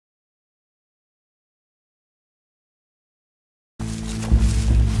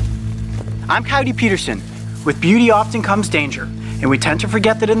I'm Coyote Peterson. With beauty often comes danger, and we tend to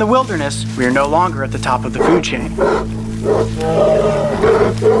forget that in the wilderness, we are no longer at the top of the food chain.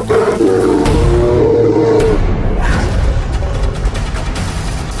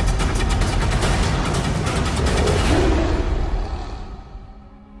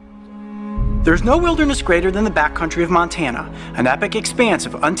 There's no wilderness greater than the backcountry of Montana, an epic expanse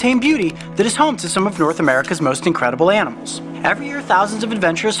of untamed beauty that is home to some of North America's most incredible animals. Every year, thousands of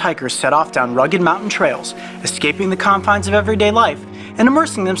adventurous hikers set off down rugged mountain trails, escaping the confines of everyday life and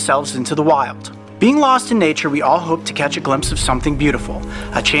immersing themselves into the wild. Being lost in nature, we all hope to catch a glimpse of something beautiful,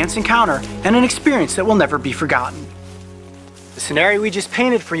 a chance encounter, and an experience that will never be forgotten. The scenario we just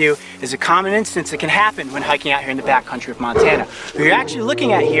painted for you is a common instance that can happen when hiking out here in the backcountry of Montana. What you're actually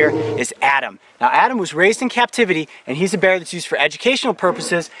looking at here is Adam. Now, Adam was raised in captivity, and he's a bear that's used for educational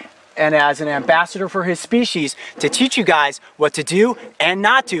purposes and as an ambassador for his species to teach you guys what to do and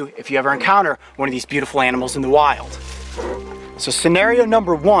not do if you ever encounter one of these beautiful animals in the wild. So scenario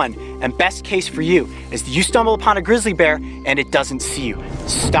number one, and best case for you, is that you stumble upon a grizzly bear and it doesn't see you.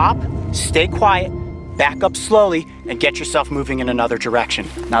 Stop, stay quiet, back up slowly, and get yourself moving in another direction.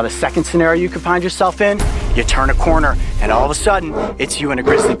 Now the second scenario you could find yourself in, you turn a corner and all of a sudden it's you and a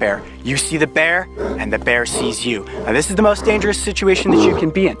grizzly bear. You see the bear and the bear sees you. Now this is the most dangerous situation that you can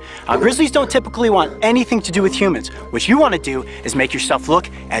be in. Grizzlies don't typically want anything to do with humans. What you want to do is make yourself look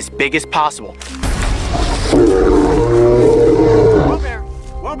as big as possible. Whoa bear,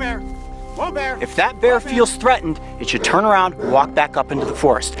 whoa bear, whoa bear. If that bear feels threatened, it should turn around and walk back up into the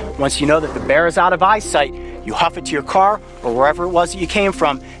forest. Once you know that the bear is out of eyesight, you huff it to your car or wherever it was that you came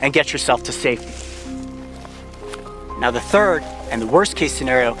from and get yourself to safety. Now the third and the worst case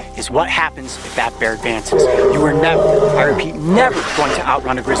scenario is what happens if that bear advances. You are never, I repeat, never going to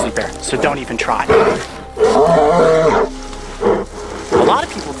outrun a grizzly bear, so don't even try. A lot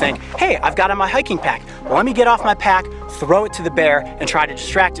of people think, hey, I've got on my hiking pack. Well, let me get off my pack, throw it to the bear, and try to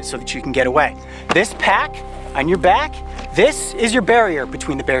distract it so that you can get away. This pack on your back, this is your barrier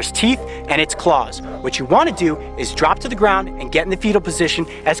between the bear's teeth and its claws. What you want to do is drop to the ground and get in the fetal position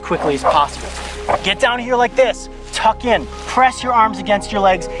as quickly as possible. Get down here like this, tuck in, press your arms against your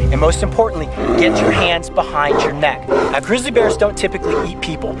legs, and most importantly, get your hands behind your neck. Now, grizzly bears don't typically eat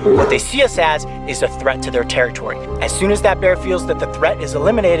people. What they see us as is a threat to their territory. As soon as that bear feels that the threat is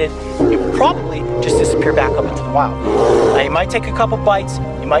eliminated, it will probably just disappear back up into the wild. Now, you might take a couple bites,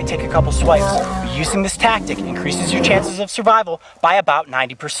 you might take a couple swipes, but using this tactic increases your chances of survival by about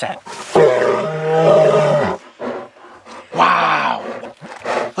 90%. Wow!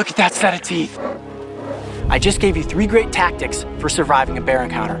 Look at that set of teeth. I just gave you 3 great tactics for surviving a bear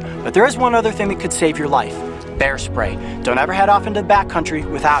encounter, but there is one other thing that could save your life: bear spray. Don't ever head off into the backcountry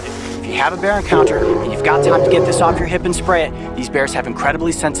without it. If you have a bear encounter and you've got time to get this off your hip and spray it, these bears have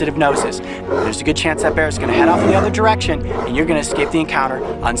incredibly sensitive noses. There's a good chance that bear is going to head off in the other direction and you're going to escape the encounter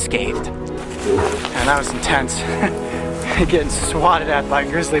unscathed. And that was intense. Getting swatted at by a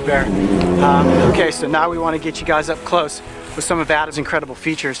grizzly bear. Okay, so now we want to get you guys up close with some of Adam's incredible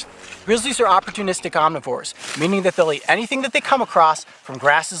features. Grizzlies are opportunistic omnivores, meaning that they'll eat anything that they come across, from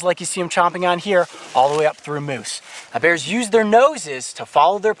grasses like you see them chomping on here, all the way up through moose. Now, bears use their noses to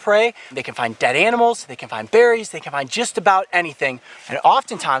follow their prey. They can find dead animals, they can find berries, they can find just about anything. And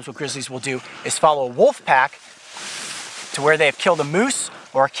oftentimes what grizzlies will do is follow a wolf pack to where they have killed a moose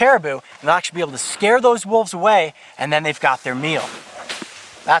or a caribou, and they'll actually be able to scare those wolves away, and then they've got their meal.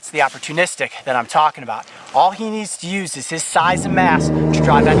 That's the opportunistic that I'm talking about. All he needs to use is his size and mass to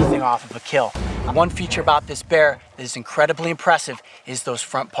drive anything off of a kill. One feature about this bear that is incredibly impressive is those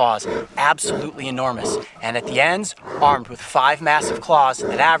front paws. Absolutely enormous. And at the ends, armed with 5 massive claws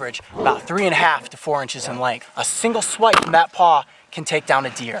that average about 3.5 to 4 inches in length. A single swipe from that paw can take down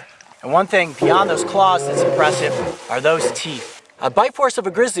a deer. And one thing beyond those claws that's impressive are those teeth. A bite force of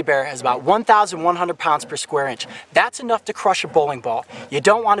a grizzly bear is about 1,100 pounds per square inch. That's enough to crush a bowling ball. You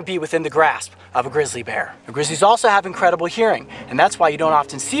don't want to be within the grasp of a grizzly bear. The grizzlies also have incredible hearing, and that's why you don't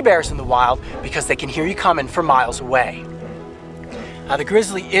often see bears in the wild, because they can hear you coming from miles away. Now, the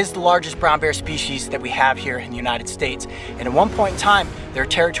grizzly is the largest brown bear species that we have here in the United States, and at one point in time, their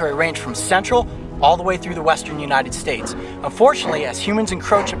territory ranged from central all the way through the western United States. Unfortunately, as humans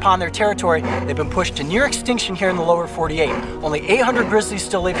encroach upon their territory, they've been pushed to near extinction here in the lower 48. Only 800 grizzlies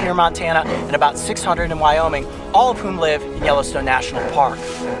still live here in Montana and about 600 in Wyoming, all of whom live in Yellowstone National Park.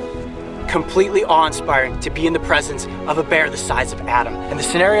 Completely awe-inspiring to be in the presence of a bear the size of Adam. And the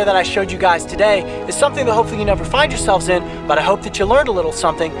scenario that I showed you guys today is something that hopefully you never find yourselves in, but I hope that you learned a little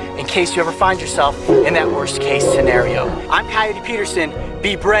something in case you ever find yourself in that worst case scenario. I'm Coyote Peterson.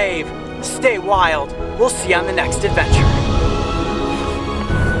 Be brave, stay wild. We'll see you on the next adventure.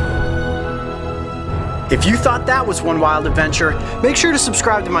 If you thought that was one wild adventure, make sure to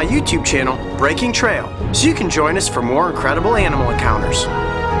subscribe to my YouTube channel, Breaking Trail, so you can join us for more incredible animal encounters.